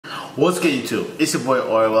What's good, YouTube? It's your boy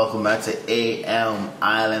Ori. Welcome back to AM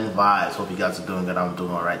Island Vibes. Hope you guys are doing good. I'm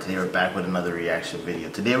doing alright. Today we're back with another reaction video.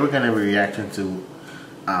 Today we're going to be reacting to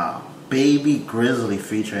Baby Grizzly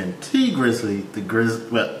featuring T Grizzly,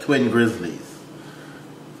 the twin Grizzlies.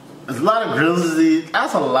 There's a lot of Grizzlies.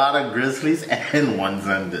 That's a lot of Grizzlies and one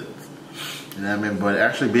sentence. You know what I mean? But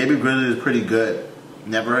actually, Baby Grizzly is pretty good.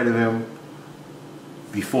 Never heard of him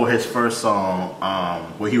before his first song,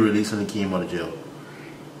 where he released when he came out of jail.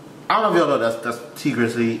 I don't know if y'all know that's T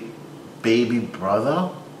Grizzly baby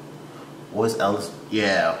brother. Or his eldest.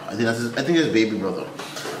 Yeah, I think it's baby brother.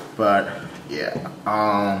 But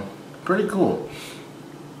yeah, pretty cool.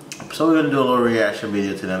 So we're gonna do a little reaction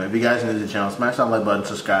video to them. If you guys are new to the channel, smash that like button,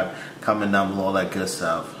 subscribe, comment down below, all that good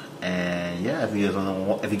stuff. And yeah, if you guys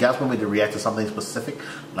want me to react to something specific,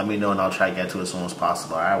 let me know and I'll try to get to it as soon as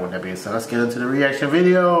possible. Alright, with that being said, let's get into the reaction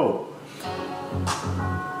video.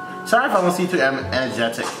 Sorry if I don't seem too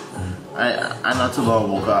energetic. I not too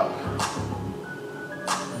long woke up.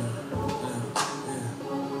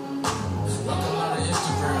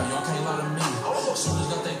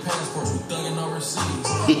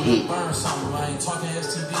 Burn something, I ain't talking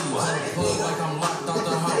STDs. I plug like I'm locked out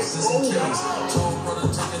the house. It's some keys. Told brother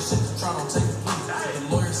take that shit to try, don't take the plea. The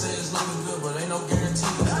lawyer say it's looking good, but ain't no guarantee.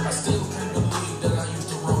 I still can't believe that I used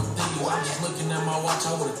to roll with these. I'm just looking at my watch,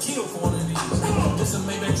 I would've killed for one of these. This a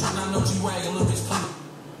Maybach truck, I know G-Wagon, little bitch, please.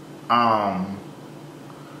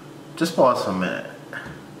 Just pause for a minute.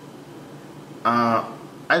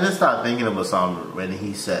 I just started thinking of a song when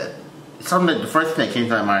he said something that the first thing that came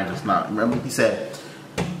to my mind just now. Remember he said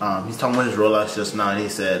he's talking about his Rolex just now, and he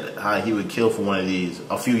said how he would kill for one of these.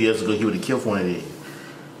 A few years ago he would have killed for one of these.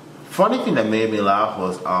 Funny thing that made me laugh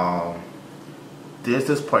was there's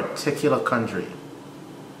this particular country.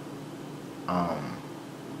 I'm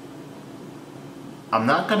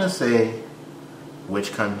not gonna say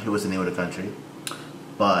which country was the name of the country,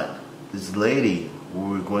 but this lady we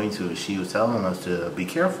were going to, she was telling us to be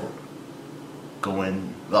careful.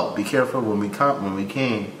 Be careful when we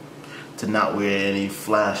came to not wear any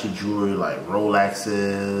flashy jewelry like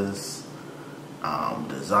Rolexes,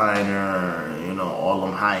 designer, you know, all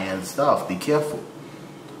them high-end stuff. Be careful,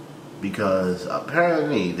 because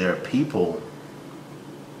apparently there are people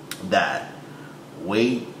that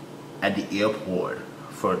wait at the airport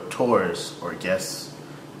for tourists or guests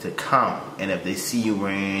to come, and if they see you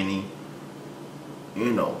wearing any,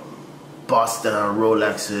 you know, busted out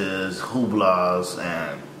Rolexes, Hublas,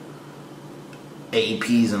 and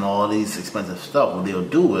APs and all these expensive stuff, what they'll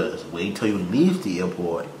do is wait till you leave the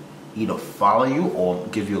airport, either follow you or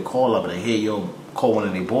give you a call up and hey, yo, call one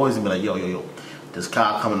of their boys and be like, yo, this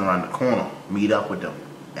car coming around the corner, meet up with them,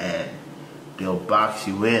 and they'll box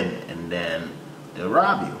you in and then they'll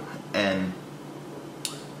rob you. And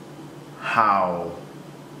how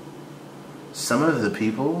some of the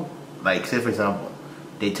people, like say for example,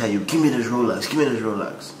 they tell you, give me this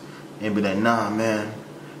Rolex, and be like, nah man,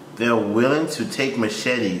 they're willing to take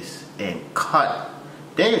machetes and cut.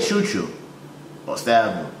 They ain't shoot you or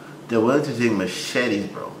stab you. They're willing to take machetes,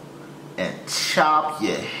 bro, and chop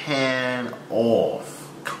your hand off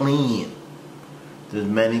clean. There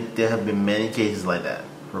have been many cases like that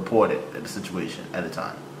reported at the situation at the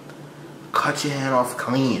time. Cut your hand off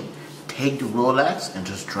clean. Take the Rolex and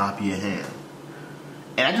just drop your hand.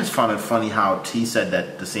 And I just found it funny how T said that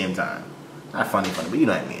at the same time. Not funny, but you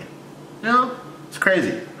know what I mean. You know? It's crazy.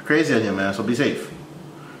 It's crazy out here, man, so be safe.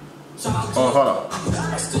 Oh, hold on.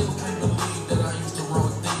 I still can't believe that I used to roll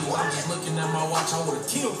with these. I'm just looking at my watch, I would've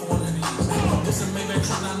killed for one of these. This a Maybach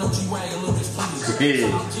truck, I know G-Wagon, little bitch, please.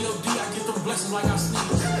 I'm G.O.D., I get them blessings like I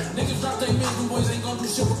sneeze. Niggas drop their men, them boys ain't gonna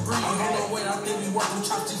do shit with green. Hold on, wait, I think we work them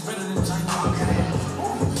chopsticks better than Chinese.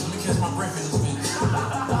 Let me catch my breath in this bitch.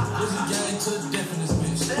 This is gang to the death in this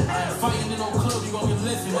bitch. Fighting in no club, you gon' get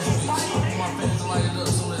left in this bitch. My fans light it up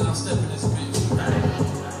as soon as I step in this bitch.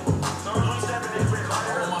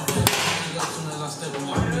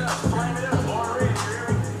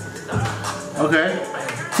 Okay.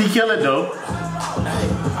 T kill it though. Hey,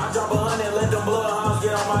 I drop 100, let them bloodhounds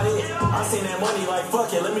get on my head. I seen that money like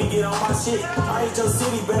fuck it, let me get on my shit. I hate your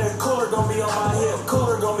city, better cooler gon' be on my hip,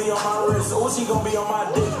 cooler gon' be on my wrist, or she gon' be on my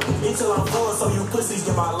dick. Until I'm full, so you pussies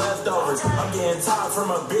get my leftovers. I'm getting tired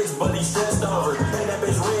from a bitch, but he stressed over. Pay that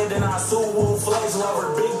bitch red, then I sue woo flex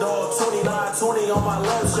lover. Big dog 29-20 on my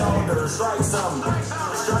left shoulder. Strike something,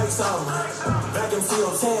 strike something. Vacuum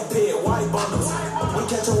seal 10 pit, white bundles. We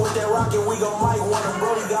catch him with that rocket, we gon' mic one him.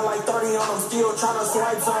 Brody got like 30 on him, still tryna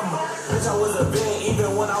swipe something. Bitch, I was a vet,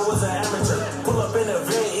 even when I was an amateur. Pull up in the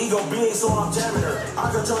vet, ego big, so I'm jamming her.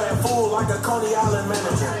 I control that fool like a Coney Island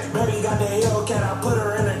manager. Baby got the Hellcat, I put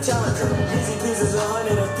her in a Challenger. Easy pieces,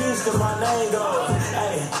 100 a piece, streets cause my name goes.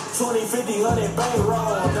 Hey, 20, 50, 100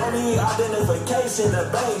 bankroll. Don't need identification to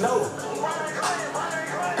bank, no.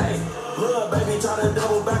 Hey, little baby try to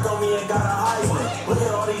double back on me and got a Heisman. Look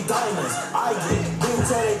at all these diamonds. I get big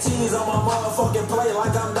tatted cheese on my motherfucking plate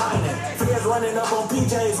like I'm dining. Feds running up on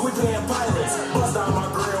PJs, we paying pilots. Bust down my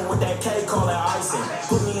grill with that K, call it icing.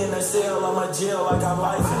 Put me in a cell, I'm a jail like I'm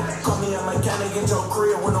licensed. Call me a mechanic in your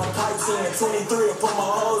crib with no pipes in. 23, put my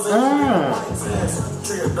hoes in.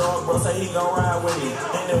 Tree a dog, bro, say he gon' ride with me.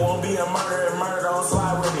 And it won't be a murder, and murder don't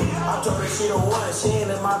slide with me. I told her she the one, she ain't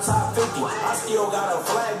in my top 50. I still got a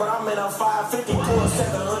flag, but I'm in a 550. Pull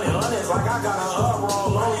 700 hundreds like I got a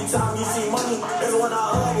uproll. Only time you see money is when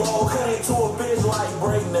I upload. Cut into a bitch like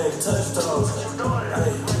breakneck touch toes.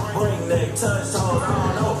 Hey, breakneck touch toes. I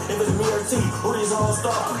don't know if it's me or T, who these hoes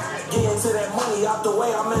stalking. Get into that money out the way,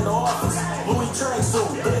 I'm in the office. Louis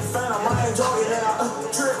tracksuit, big phantom, I enjoy it. And I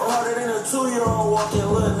trip harder than a 2-year-old walking.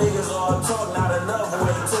 Little niggas all talk, not enough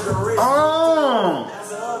way to the rich.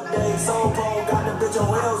 That's an update. Soul Pole got the bitch on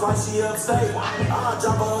wheels like she upstate. I'll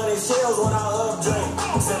drop 100 shells when I updrake.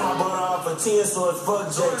 Send my brother off for 10, so it's fuck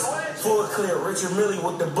Jakes. Full clip, Richard Millie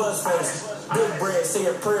with the buzz face. Big bread, say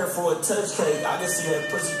a prayer for a touch cake. I can see that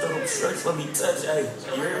pussy through them shirts, let me touch, hey.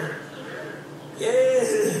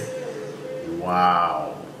 Yeah.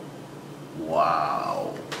 Wow.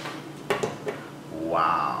 Wow.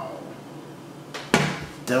 Wow.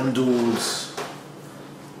 Them dudes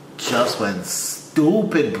just went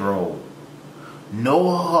stupid, bro.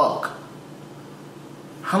 No hook.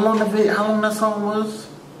 How long that song was?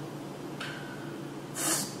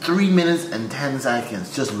 3 minutes and 10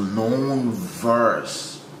 seconds. Just lone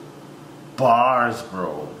verse. Bars,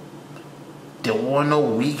 bro. There were no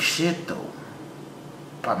weak shit, though.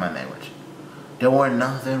 Pardon my language. There were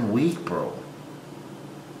nothing weak, bro.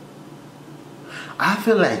 I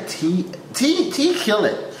feel like T killed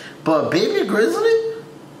it. But Baby Grizzly?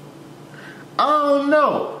 Oh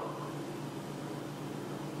no.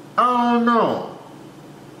 Oh no.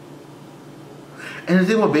 And the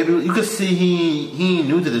thing with Baby, you could see he ain't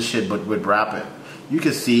new to this shit, but with rapping. You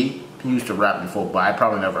could see he used to rap before, but I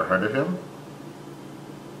probably never heard of him.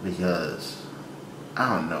 Because, I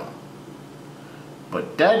don't know.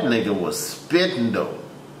 But that nigga was spitting though.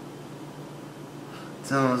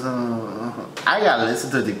 So, I gotta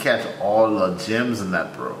listen to catch all the gems in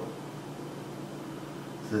that, bro.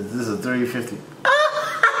 This is a 350.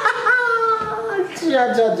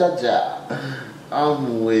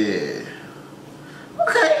 I'm weird.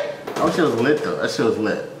 Okay. That shit was lit though. That shit was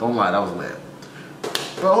lit. Don't lie, that was lit.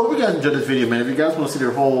 But I hope you guys enjoyed this video, man. If you guys want to see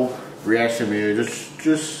the whole reaction video,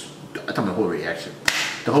 just I tell me the whole reaction.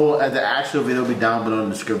 The actual video will be down below in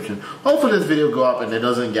the description. Hopefully this video go up and it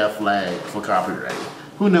doesn't get flagged for copyright.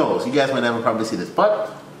 Who knows? You guys might never probably see this,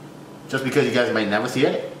 but just because you guys might never see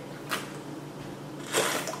it.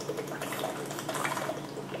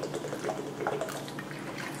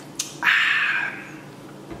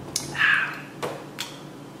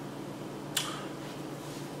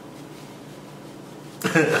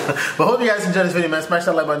 But hope you guys enjoyed this video, man. Smash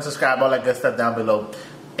that like button, subscribe, all that good stuff down below.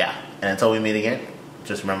 Yeah, and until we meet again,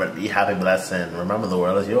 just remember to be happy, blessed, and remember the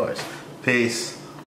world is yours. Peace.